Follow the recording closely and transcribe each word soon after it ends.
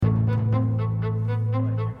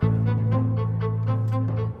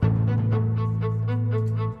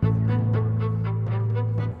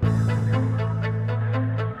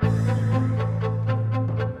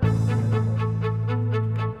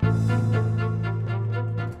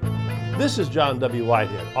This is John W.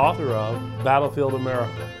 Whitehead, author of Battlefield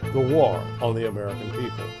America, The War on the American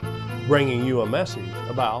People, bringing you a message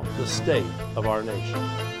about the state of our nation.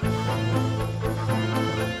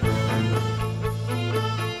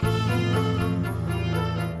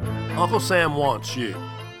 Uncle Sam wants you.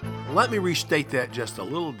 Let me restate that just a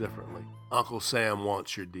little differently. Uncle Sam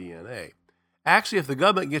wants your DNA. Actually, if the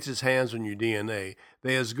government gets its hands on your DNA,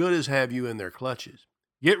 they as good as have you in their clutches.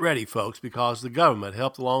 Get ready, folks, because the government,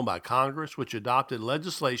 helped along by Congress, which adopted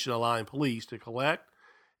legislation allowing police to collect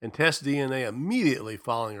and test DNA immediately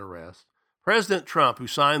following arrest, President Trump, who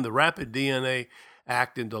signed the Rapid DNA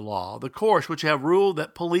Act into law, the courts, which have ruled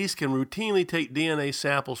that police can routinely take DNA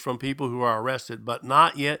samples from people who are arrested but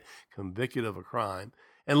not yet convicted of a crime,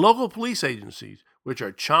 and local police agencies, which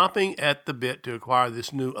are chomping at the bit to acquire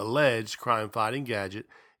this new alleged crime-fighting gadget,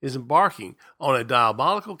 is embarking on a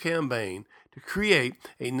diabolical campaign to create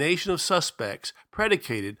a nation of suspects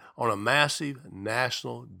predicated on a massive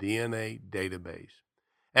national DNA database.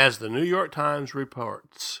 As the New York Times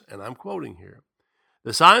reports, and I'm quoting here,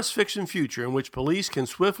 the science fiction future in which police can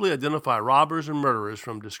swiftly identify robbers and murderers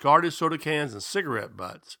from discarded soda cans and cigarette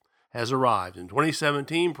butts has arrived. In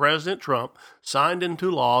 2017, President Trump signed into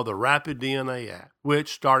law the Rapid DNA Act,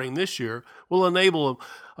 which, starting this year, will enable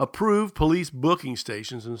approved police booking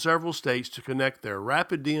stations in several states to connect their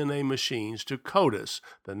rapid DNA machines to CODIS,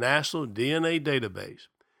 the National DNA Database.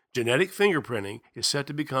 Genetic fingerprinting is set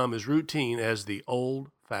to become as routine as the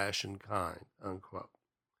old-fashioned kind, unquote.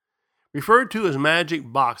 Referred to as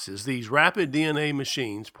magic boxes, these rapid DNA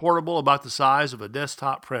machines, portable about the size of a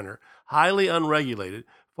desktop printer, highly unregulated,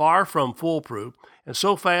 far from foolproof, and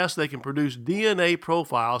so fast they can produce DNA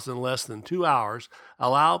profiles in less than 2 hours,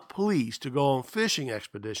 allow police to go on fishing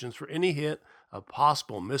expeditions for any hint of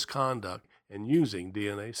possible misconduct in using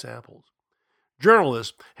DNA samples.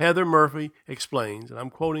 Journalist Heather Murphy explains, and I'm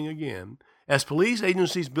quoting again, as police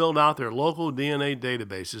agencies build out their local DNA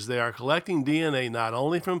databases, they are collecting DNA not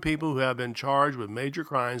only from people who have been charged with major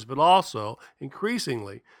crimes, but also,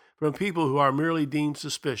 increasingly, from people who are merely deemed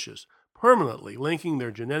suspicious, permanently linking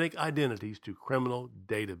their genetic identities to criminal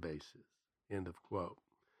databases. End of quote.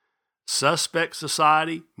 Suspect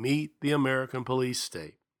society, meet the American police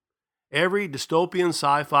state. Every dystopian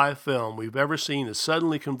sci-fi film we've ever seen is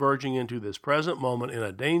suddenly converging into this present moment in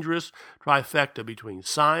a dangerous trifecta between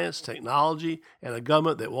science, technology, and a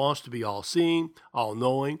government that wants to be all-seeing,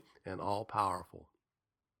 all-knowing, and all-powerful.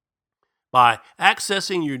 By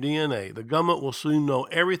accessing your DNA, the government will soon know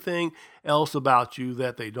everything else about you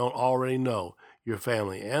that they don't already know. Your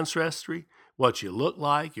family ancestry, what you look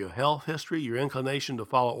like, your health history, your inclination to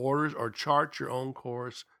follow orders or chart your own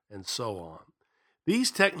course, and so on.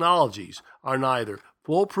 These technologies are neither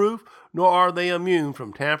foolproof nor are they immune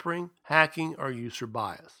from tampering, hacking, or user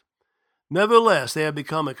bias. Nevertheless, they have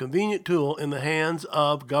become a convenient tool in the hands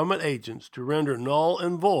of government agents to render null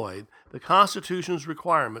and void the Constitution's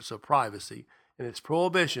requirements of privacy and its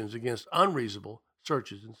prohibitions against unreasonable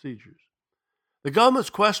searches and seizures. The government's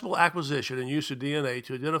questionable acquisition and use of DNA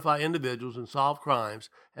to identify individuals and solve crimes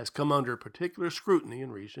has come under particular scrutiny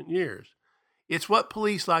in recent years. It's what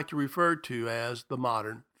police like to refer to as the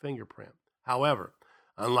modern fingerprint. However,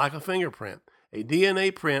 unlike a fingerprint, a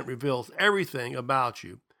DNA print reveals everything about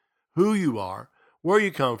you, who you are, where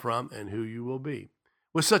you come from, and who you will be.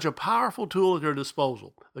 With such a powerful tool at their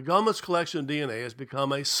disposal, the government's collection of DNA has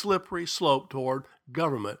become a slippery slope toward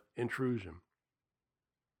government intrusion.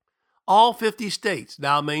 All 50 states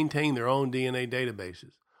now maintain their own DNA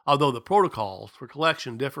databases, although the protocols for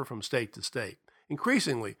collection differ from state to state.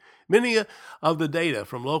 Increasingly, many of the data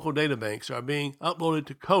from local databanks are being uploaded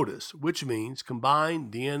to CODIS, which means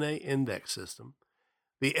Combined DNA Index System,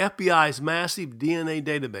 the FBI's massive DNA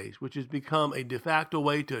database, which has become a de facto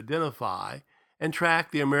way to identify and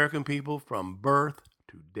track the American people from birth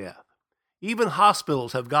to death. Even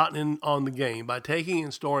hospitals have gotten in on the game by taking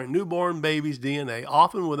and storing newborn babies' DNA,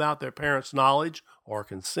 often without their parents' knowledge or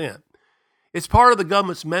consent. It's part of the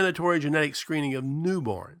government's mandatory genetic screening of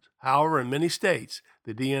newborns. However, in many states,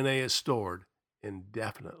 the DNA is stored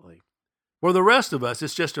indefinitely. For the rest of us,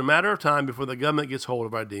 it's just a matter of time before the government gets hold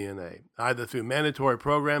of our DNA, either through mandatory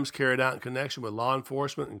programs carried out in connection with law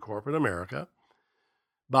enforcement in corporate America,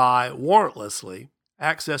 by warrantlessly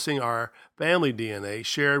accessing our family DNA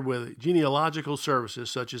shared with genealogical services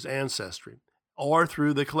such as Ancestry, or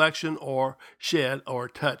through the collection or shed or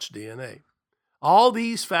touch DNA. All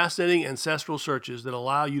these fascinating ancestral searches that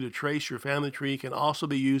allow you to trace your family tree can also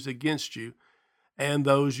be used against you and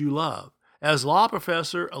those you love. As law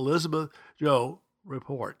professor Elizabeth Joh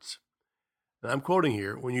reports, and I'm quoting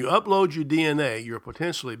here, when you upload your DNA, you're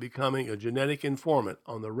potentially becoming a genetic informant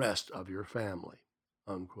on the rest of your family,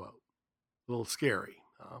 unquote. A little scary.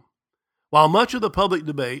 While much of the public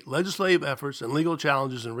debate, legislative efforts, and legal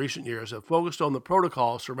challenges in recent years have focused on the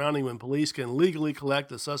protocol surrounding when police can legally collect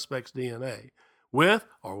the suspect's DNA, with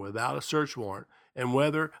or without a search warrant, and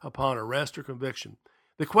whether upon arrest or conviction,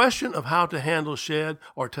 the question of how to handle shed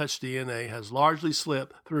or touch DNA has largely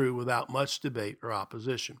slipped through without much debate or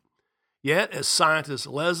opposition. Yet, as scientist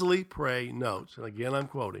Leslie Prey notes, and again I'm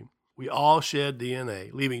quoting, we all shed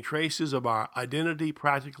DNA, leaving traces of our identity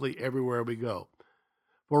practically everywhere we go.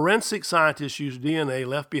 Forensic scientists use DNA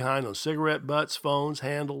left behind on cigarette butts, phones,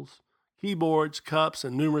 handles, keyboards, cups,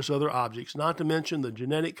 and numerous other objects, not to mention the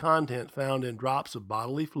genetic content found in drops of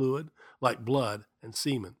bodily fluid like blood and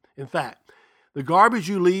semen. In fact, the garbage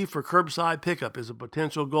you leave for curbside pickup is a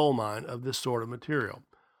potential goldmine of this sort of material.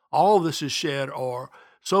 All of this is shed or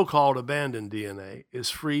so-called abandoned DNA is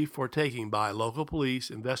free for taking by local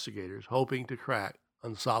police investigators hoping to crack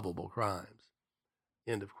unsolvable crimes.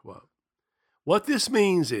 End of quote. What this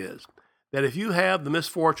means is that if you have the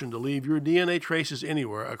misfortune to leave your DNA traces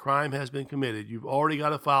anywhere a crime has been committed, you've already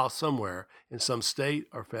got a file somewhere in some state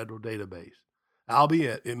or federal database,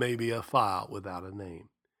 albeit it may be a file without a name.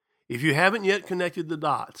 If you haven't yet connected the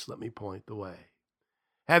dots, let me point the way.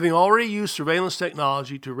 Having already used surveillance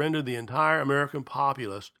technology to render the entire American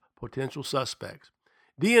populace potential suspects,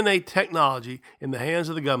 DNA technology in the hands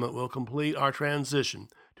of the government will complete our transition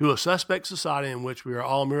to a suspect society in which we are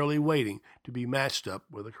all merely waiting to be matched up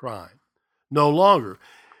with a crime. No longer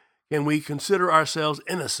can we consider ourselves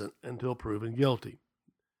innocent until proven guilty.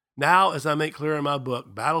 Now, as I make clear in my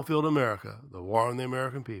book, Battlefield America, The War on the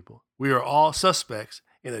American People, we are all suspects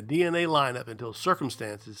in a DNA lineup until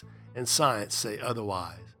circumstances and science say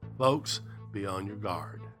otherwise. Folks, be on your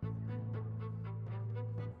guard.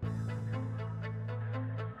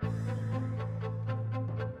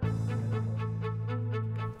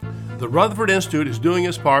 The Rutherford Institute is doing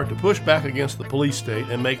its part to push back against the police state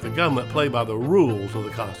and make the government play by the rules of the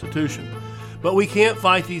Constitution. But we can't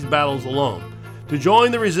fight these battles alone. To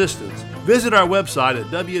join the resistance, visit our website at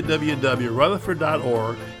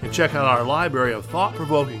www.rutherford.org and check out our library of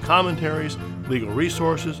thought-provoking commentaries, legal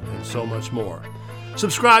resources, and so much more.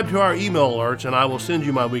 Subscribe to our email alerts and I will send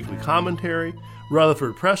you my weekly commentary,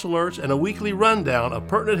 Rutherford Press Alerts, and a weekly rundown of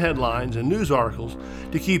pertinent headlines and news articles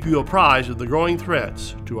to keep you apprised of the growing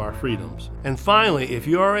threats to our freedoms. And finally, if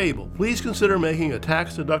you are able, please consider making a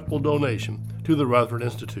tax-deductible donation to the Rutherford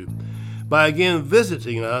Institute by again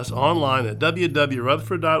visiting us online at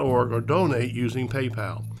www.rutherford.org or donate using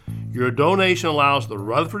PayPal. Your donation allows the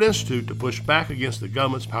Rutherford Institute to push back against the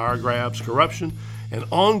government's power grabs, corruption, and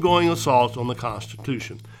ongoing assaults on the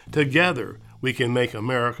Constitution. Together, we can make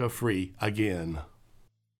America free again.